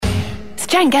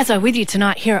Jane Gazzo with you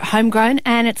tonight here at Homegrown,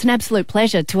 and it's an absolute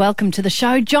pleasure to welcome to the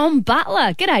show John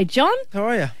Butler. G'day, John. How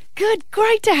are you? Good,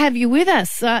 great to have you with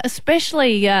us,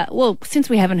 especially, since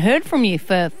we haven't heard from you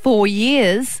for 4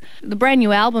 years. The brand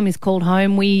new album is called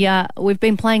Home. We've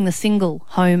been playing the single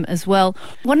Home as well.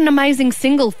 What an amazing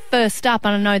single first up,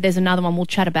 and I know there's another one, we'll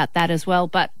chat about that as well,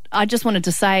 but I just wanted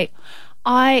to say,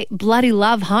 I bloody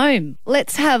love Home.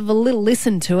 Let's have a little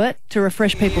listen to it to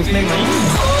refresh people's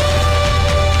memories.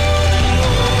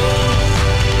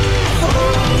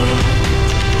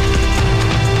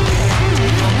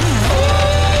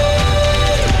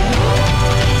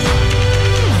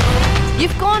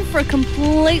 You've gone for a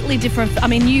completely different... I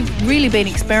mean, you've really been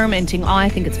experimenting, I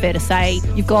think it's fair to say.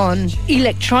 You've gone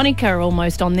electronica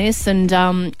almost on this, and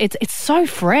it's so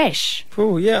fresh.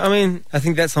 Cool, yeah. I mean, I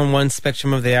think that's on one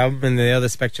spectrum of the album, and the other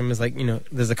spectrum is like, you know,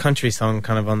 there's a country song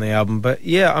kind of on the album. But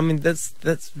yeah, I mean, that's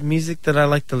music that I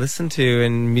like to listen to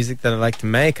and music that I like to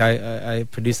make. I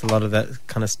produce a lot of that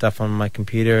kind of stuff on my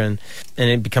computer, and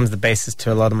it becomes the basis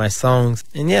to a lot of my songs.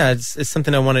 And yeah, it's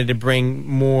something I wanted to bring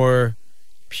more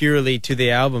purely to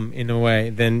the album in a way.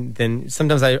 Then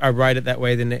sometimes I write it that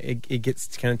way, then it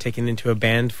gets kind of taken into a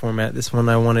band format. This one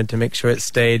I wanted to make sure it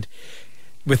stayed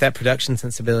with that production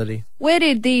sensibility. Where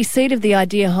did the seed of the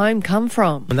idea Home come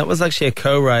from? And that was actually a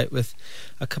co-write with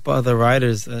a couple other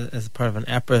writers as part of an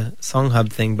ARIA Song Hub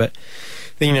thing. But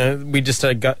you know, we just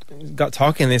got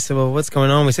talking. They said, "Well, what's going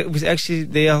on?"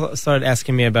 They all started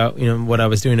asking me about, you know, what I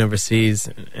was doing overseas,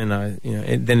 and I, you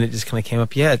know, then it just kind of came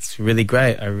up. Yeah, it's really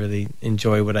great. I really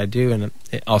enjoy what I do, and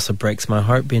it also breaks my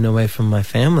heart being away from my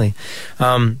family.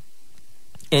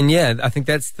 And yeah, I think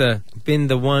that's been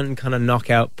the one kind of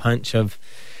knockout punch of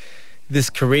this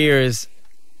career is,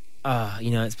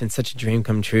 you know, it's been such a dream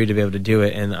come true to be able to do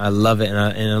it, and I love it, and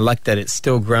I like that it's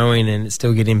still growing and it's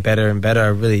still getting better and better.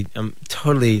 I'm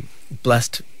totally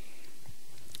blessed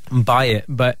by it,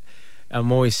 but I'm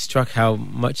always struck how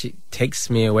much it takes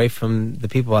me away from the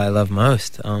people I love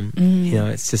most. You know,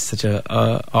 it's just such a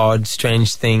odd,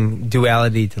 strange thing,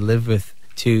 duality to live with,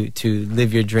 to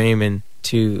live your dream and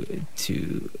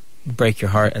to break your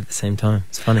heart at the same time.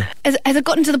 It's funny. Has it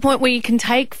gotten to the point where you can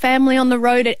take family on the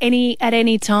road at any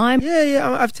time?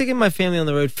 Yeah. I've taken my family on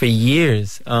the road for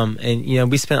years, and you know,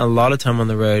 we spent a lot of time on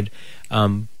the road,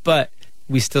 but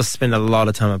we still spend a lot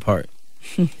of time apart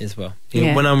as well. You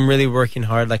know, when I'm really working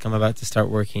hard, like I'm about to start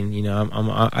working, you know,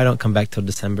 I don't come back till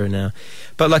December now,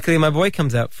 but luckily my boy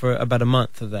comes out for about a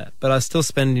month of that. But I still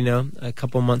spend, you know, a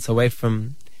couple months away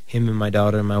from him and my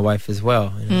daughter and my wife as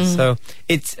well. So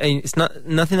it's not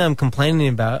nothing I'm complaining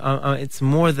about. It's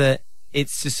more that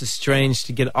it's just strange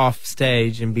to get off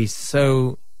stage and be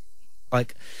so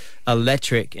like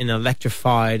electric and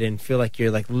electrified and feel like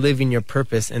you're like living your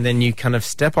purpose, and then you kind of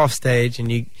step off stage and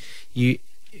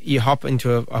you hop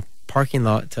into a parking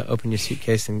lot to open your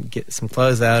suitcase and get some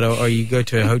clothes out, or you go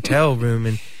to a hotel room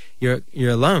and you're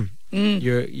alone.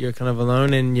 You're kind of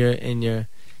alone, and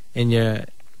you're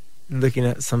looking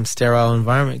at some sterile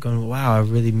environment going, wow, I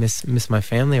really miss my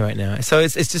family right now. So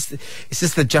it's just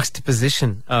the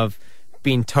juxtaposition of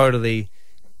being totally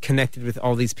connected with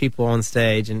all these people on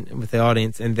stage and with the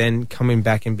audience, and then coming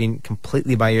back and being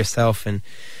completely by yourself. And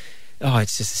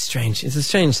it's just it's a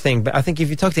strange thing. But I think if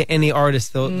you talk to any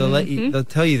artist, they'll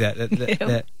tell you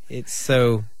that it's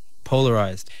so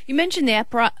polarized. You mentioned the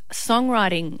ARIA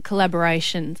songwriting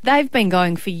collaborations. They've been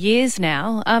going for years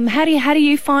now. How do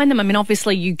you find them? I mean,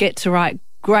 obviously you get to write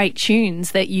great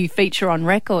tunes that you feature on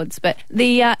records, but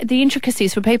the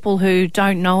intricacies for people who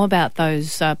don't know about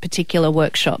those particular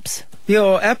workshops. Yeah,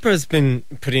 well, ARIA's been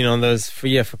putting on those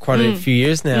for quite a few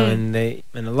years now, and a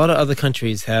lot of other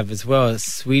countries have as well.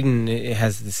 Sweden, it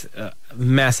has this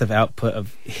massive output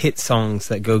of hit songs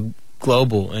that go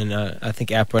global, and I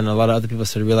think ARIA and a lot of other people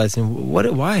started realizing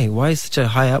why is such a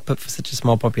high output for such a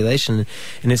small population,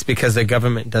 and it's because their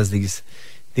government does these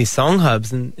song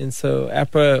hubs, and so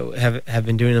ARIA have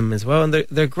been doing them as well, and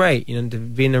they're great. You know, to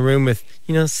be in a room with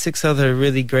 6 other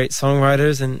really great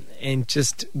songwriters and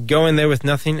just go in there with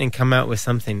nothing and come out with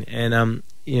something. And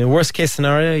worst case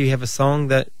scenario, you have a song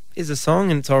that is a song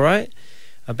and it's all right.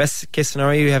 Best case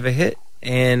scenario, you have a hit.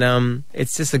 And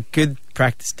it's just a good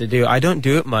practice to do. I don't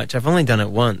do it much. I've only done it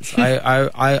once.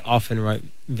 I often write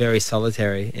very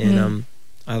solitary, and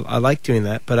I like doing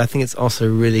that. But I think it's also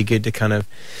really good to kind of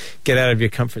get out of your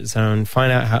comfort zone,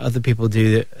 find out how other people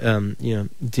do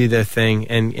their thing,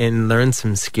 and learn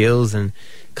some skills and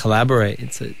collaborate.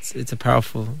 It's a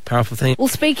powerful thing. Well,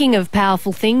 speaking of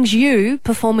powerful things, you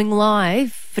performing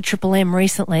live for Triple M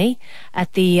recently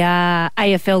at the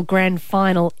AFL Grand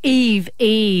Final Eve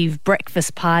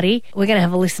breakfast party. We're going to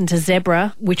have a listen to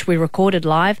Zebra, which we recorded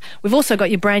live. We've also got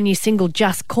your brand new single,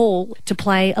 Just Call, to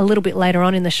play a little bit later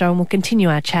on in the show, and we'll continue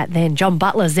our chat then. John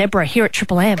Butler, Zebra, here at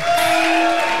Triple M.